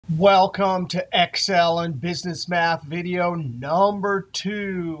Welcome to Excel and Business Math video number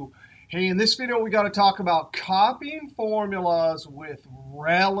 2. Hey, in this video, we got to talk about copying formulas with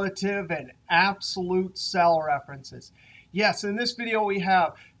relative and absolute cell references. Yes, in this video, we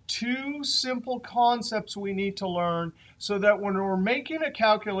have two simple concepts we need to learn so that when we're making a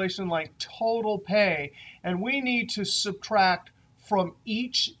calculation like total pay and we need to subtract from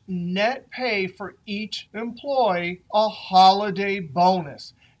each net pay for each employee a holiday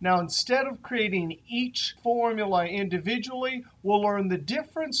bonus. Now, instead of creating each formula individually, we'll learn the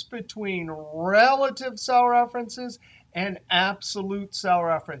difference between relative cell references and absolute cell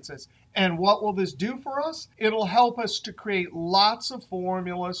references. And what will this do for us? It'll help us to create lots of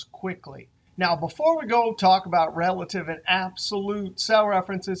formulas quickly. Now, before we go talk about relative and absolute cell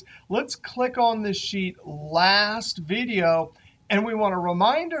references, let's click on this sheet last video. And we want to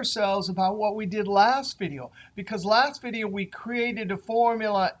remind ourselves about what we did last video. Because last video, we created a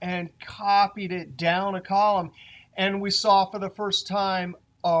formula and copied it down a column. And we saw for the first time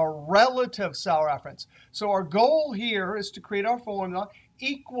a relative cell reference. So our goal here is to create our formula.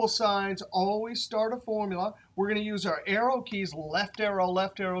 Equal signs always start a formula. We're going to use our arrow keys, left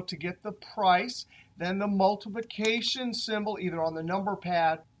arrow, to get the price. Then the multiplication symbol, either on the number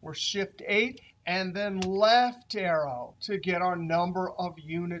pad or Shift 8. And then left arrow to get our number of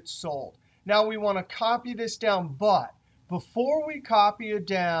units sold. Now we want to copy this down, but before we copy it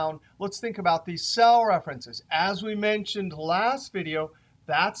down, let's think about these cell references. As we mentioned last video,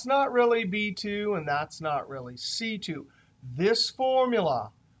 that's not really B2 and that's not really C2. This formula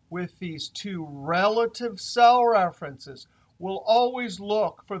with these two relative cell references will always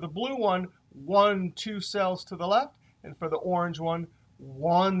look for the blue one, 2 cells to the left, and for the orange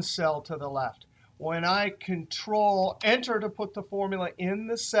one cell to the left. When I Control Enter to put the formula in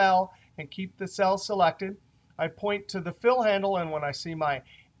the cell and keep the cell selected, I point to the fill handle. And when I see my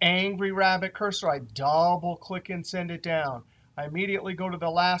angry rabbit cursor, I double click and send it down. I immediately go to the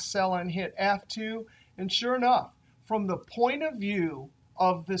last cell and hit F2. And sure enough, from the point of view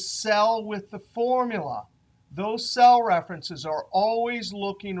of the cell with the formula, those cell references are always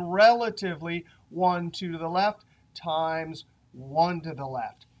looking relatively 1, 2 to the left times 1 to the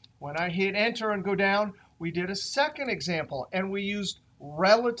left. When I hit Enter and go down, we did a second example. And we used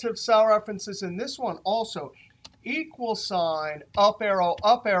relative cell references in this one also. Equal sign, up arrow,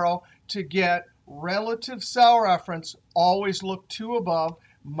 to get relative cell reference, always look 2 above,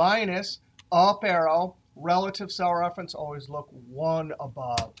 minus up arrow, relative cell reference, always look 1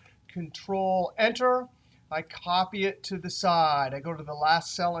 above. Control Enter. I copy it to the side. I go to the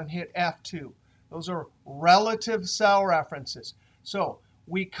last cell and hit F2. Those are relative cell references. So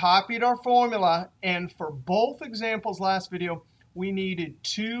we copied our formula, and for both examples last video, we needed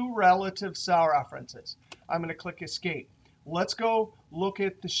 2 relative cell references. I'm going to click Escape. Let's go look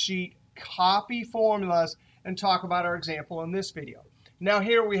at the sheet Copy Formulas and talk about our example in this video. Now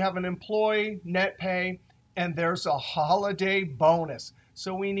here we have an employee net pay, and there's a holiday bonus.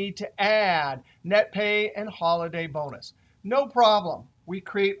 So we need to add net pay and holiday bonus. No problem. We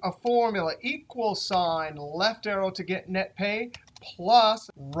create a formula, equal sign, left arrow to get net pay, plus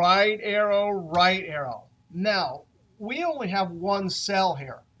right arrow. Now, we only have one cell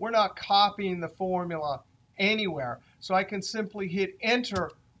here. We're not copying the formula anywhere. So I can simply hit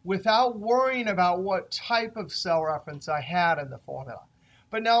Enter without worrying about what type of cell reference I had in the formula.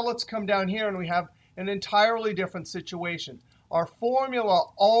 But now let's come down here, and we have an entirely different situation. Our formula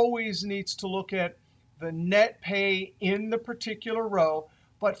always needs to look at the net pay in the particular row.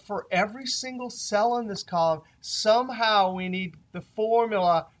 But for every single cell in this column, somehow we need the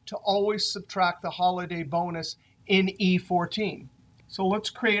formula to always subtract the holiday bonus in E14. So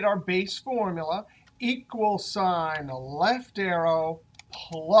let's create our base formula. Equal sign, left arrow,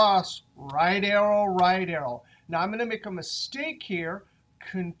 plus right arrow. Now I'm going to make a mistake here.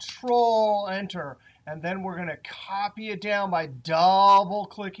 Control Enter. And then we're going to copy it down by double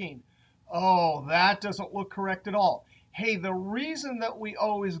clicking. Oh, that doesn't look correct at all. Hey, the reason that we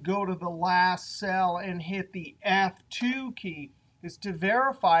always go to the last cell and hit the F2 key is to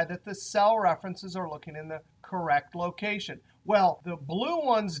verify that the cell references are looking in the correct location. Well, the blue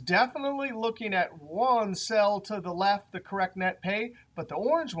one's definitely looking at 1 cell to the left, the correct net pay. But the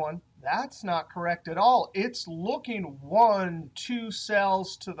orange one, that's not correct at all. It's looking 1, 2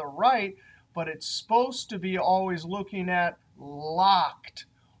 cells to the right, but it's supposed to be always looking at locked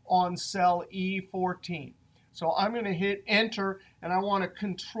on cell E14. So I'm going to hit Enter, and I want to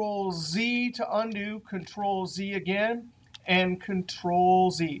Control Z to undo, Control Z again, and Control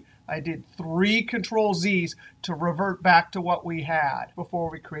Z. I did 3 Control Zs to revert back to what we had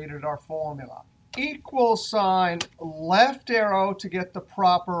before we created our formula. equal sign, left arrow to get the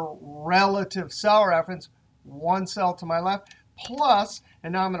proper relative cell reference, one cell to my left, plus,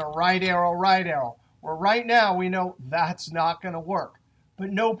 and now I'm going to right arrow, right arrow. Well, right now we know that's not going to work,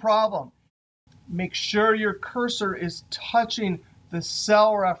 but no problem. Make sure your cursor is touching the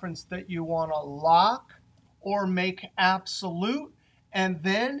cell reference that you want to lock or make absolute, and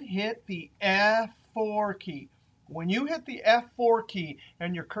then hit the F4 key. When you hit the F4 key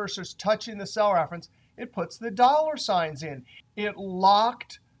and your cursor's touching the cell reference, it puts the dollar signs in. It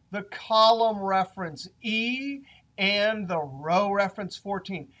locked the column reference E and the row reference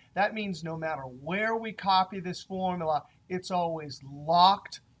 14. That means no matter where we copy this formula, it's always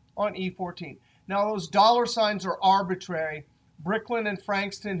locked on E14. Now, those dollar signs are arbitrary. Bricklin and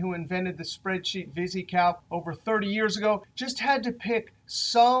Frankston, who invented the spreadsheet VisiCalc over 30 years ago, just had to pick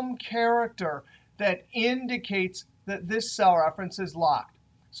some character that indicates that this cell reference is locked.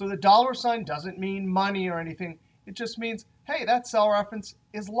 So the dollar sign doesn't mean money or anything. It just means, hey, that cell reference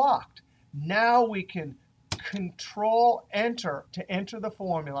is locked. Now we can Control-Enter to enter the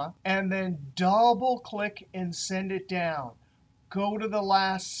formula, and then double-click and send it down. Go to the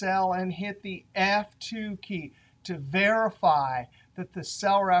last cell and hit the F2 key to verify that the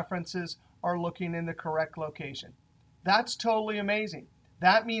cell references are looking in the correct location. That's totally amazing.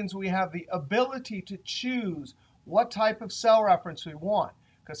 That means we have the ability to choose what type of cell reference we want,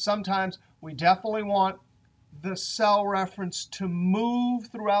 because sometimes we definitely want the cell reference to move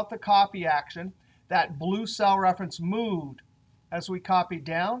throughout the copy action. That blue cell reference moved as we copied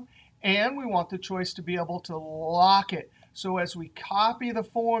down, and we want the choice to be able to lock it. So as we copy the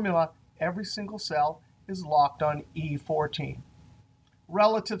formula, every single cell is locked on E14.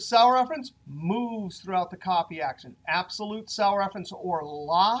 Relative cell reference moves throughout the copy action. Absolute cell reference or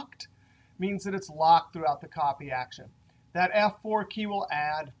locked means that it's locked throughout the copy action. That F4 key will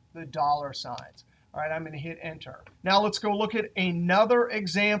add the dollar signs. All right, I'm going to hit Enter. Now let's go look at another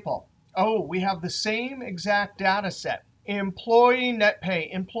example. Oh, we have the same exact data set. Employee net pay,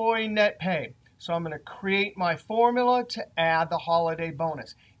 employee net pay. So I'm going to create my formula to add the holiday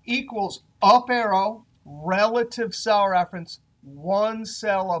bonus. Equals up arrow, relative cell reference, one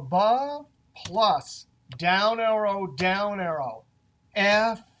cell above, plus down arrow,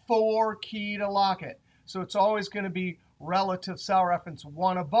 F4 key to lock it. So it's always going to be relative cell reference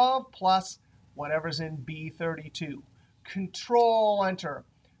one above plus whatever's in B32. Control-Enter.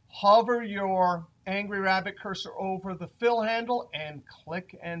 Hover your Angry Rabbit cursor over the fill handle and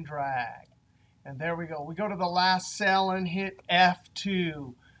click and drag. And there we go. We go to the last cell and hit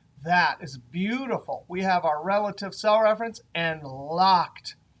F2. That is beautiful. We have our relative cell reference and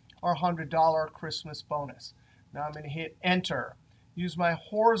locked our $100 Christmas bonus. Now I'm going to hit Enter. Use my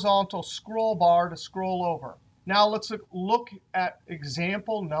horizontal scroll bar to scroll over. Now let's look at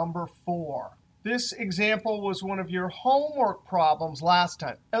example number 4. This example was one of your homework problems last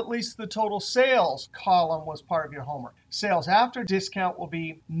time. At least the total sales column was part of your homework. Sales after discount will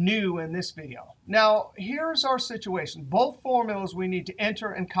be new in this video. Now, here's our situation. Both formulas we need to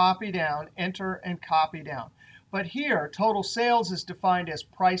enter and copy down, enter and copy down. But here, total sales is defined as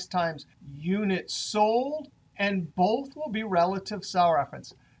price times units sold, and both will be relative cell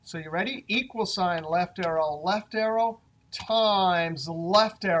reference. So you ready? Equal sign, left arrow, times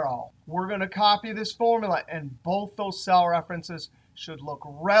left arrow. We're going to copy this formula, and both those cell references should look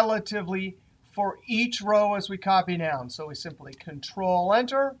relatively for each row as we copy down. So we simply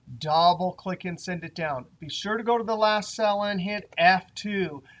Control-Enter, double-click, and send it down. Be sure to go to the last cell and hit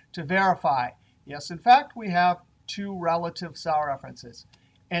F2 to verify. Yes, in fact, we have two relative cell references.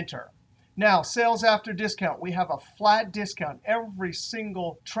 Enter. Now, sales after discount, we have a flat discount. Every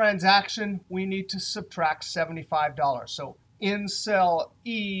single transaction, we need to subtract $75. So in cell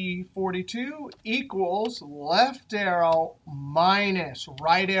E42 equals left arrow minus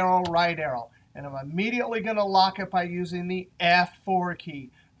right arrow. And I'm immediately going to lock it by using the F4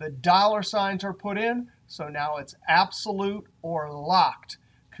 key. The dollar signs are put in, so now it's absolute or locked.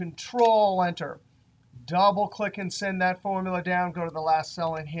 Control-Enter. Double-click and send that formula down. Go to the last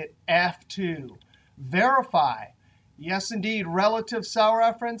cell and hit F2. Verify. Yes, indeed, relative cell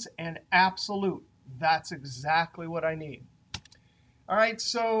reference and absolute. That's exactly what I need. All right,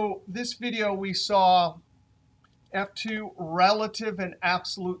 so this video we saw F2, relative and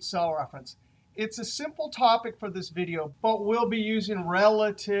absolute cell reference. It's a simple topic for this video, but we'll be using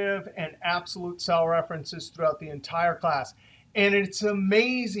relative and absolute cell references throughout the entire class. And it's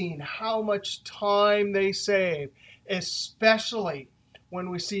amazing how much time they save, especially when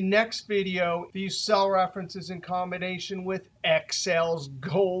we see next video these cell references in combination with Excel's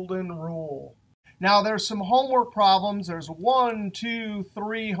golden rule. Now, there's some homework problems. There's 1, 2,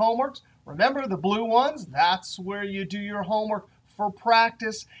 3 homeworks. Remember, the blue ones, that's where you do your homework for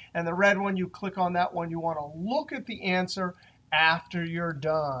practice. And the red one, you click on that one. You want to look at the answer after you're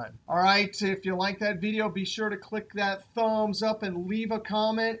done. All right, if you like that video, be sure to click that thumbs up and leave a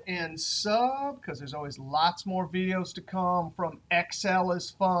comment and sub, because there's always lots more videos to come from Excel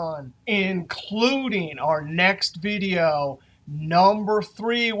is Fun, including our next video, number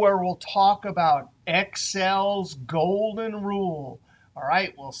 3, where we'll talk about Excel's golden rule. All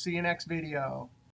right, we'll see you next video.